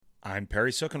I'm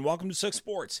Perry Sook, and welcome to Sook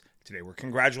Sports. Today we're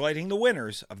congratulating the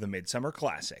winners of the Midsummer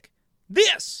Classic.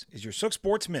 This is your Sook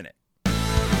Sports Minute.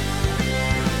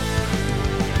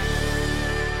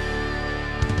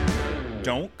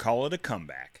 Don't call it a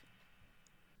comeback.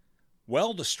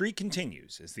 Well, the streak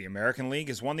continues as the American League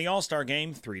has won the All-Star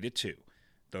Game 3-2.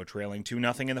 Though trailing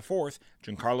 2-0 in the fourth,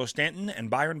 Giancarlo Stanton and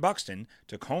Byron Buxton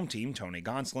took home team Tony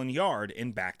Gonsolin yard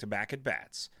in back-to-back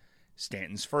at-bats.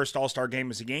 Stanton's first All-Star Game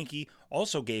as a Yankee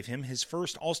also gave him his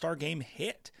first All-Star Game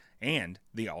hit and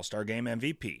the All-Star Game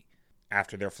MVP.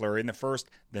 After their flurry in the first,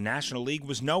 the National League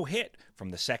was no hit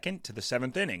from the second to the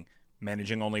seventh inning,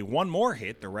 managing only one more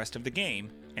hit the rest of the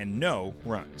game and no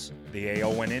runs. The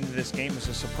AL went into this game as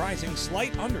a surprising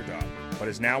slight underdog, but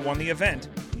has now won the event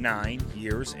 9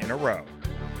 years in a row.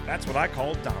 That's what I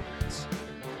call dominance.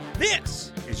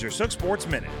 This is your Sook Sports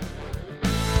Minute.